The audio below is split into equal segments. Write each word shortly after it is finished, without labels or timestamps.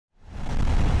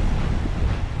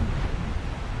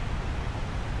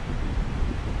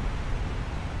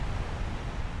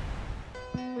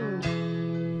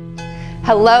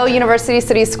Hello, University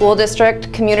City School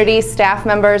District, community, staff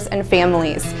members, and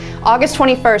families. August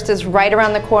 21st is right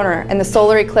around the corner and the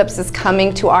solar eclipse is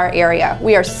coming to our area.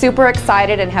 We are super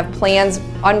excited and have plans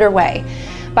underway.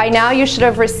 By now you should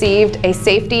have received a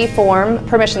safety form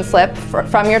permission slip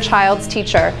from your child's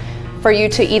teacher for you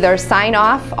to either sign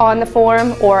off on the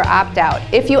form or opt out.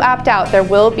 If you opt out, there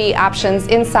will be options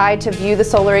inside to view the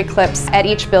solar eclipse at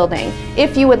each building.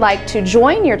 If you would like to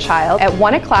join your child at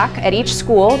 1 o'clock at each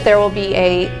school, there will be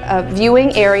a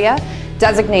viewing area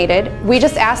designated. We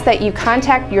just ask that you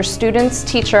contact your student's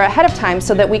teacher ahead of time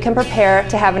so that we can prepare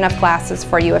to have enough classes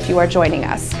for you if you are joining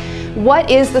us.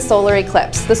 What is the solar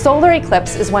eclipse? The solar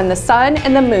eclipse is when the sun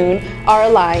and the moon are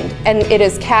aligned and it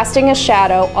is casting a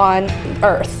shadow on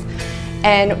Earth.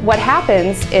 And what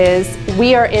happens is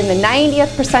we are in the 90th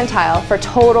percentile for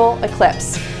total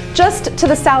eclipse. Just to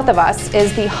the south of us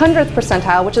is the 100th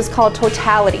percentile, which is called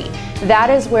totality. That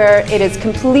is where it is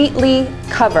completely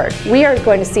covered. We are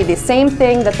going to see the same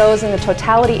thing that those in the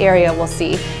totality area will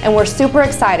see, and we're super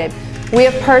excited. We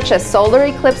have purchased solar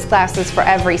eclipse classes for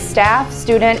every staff,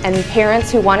 student, and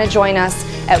parents who want to join us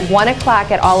at 1 o'clock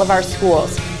at all of our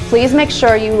schools. Please make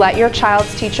sure you let your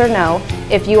child's teacher know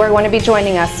if you are going to be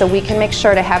joining us so we can make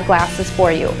sure to have classes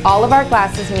for you. All of our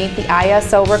classes meet the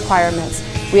ISO requirements.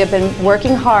 We have been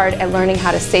working hard at learning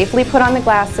how to safely put on the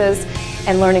glasses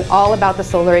and learning all about the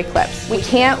solar eclipse. We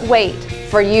can't wait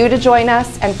for you to join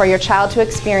us and for your child to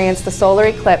experience the solar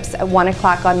eclipse at 1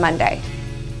 o'clock on Monday.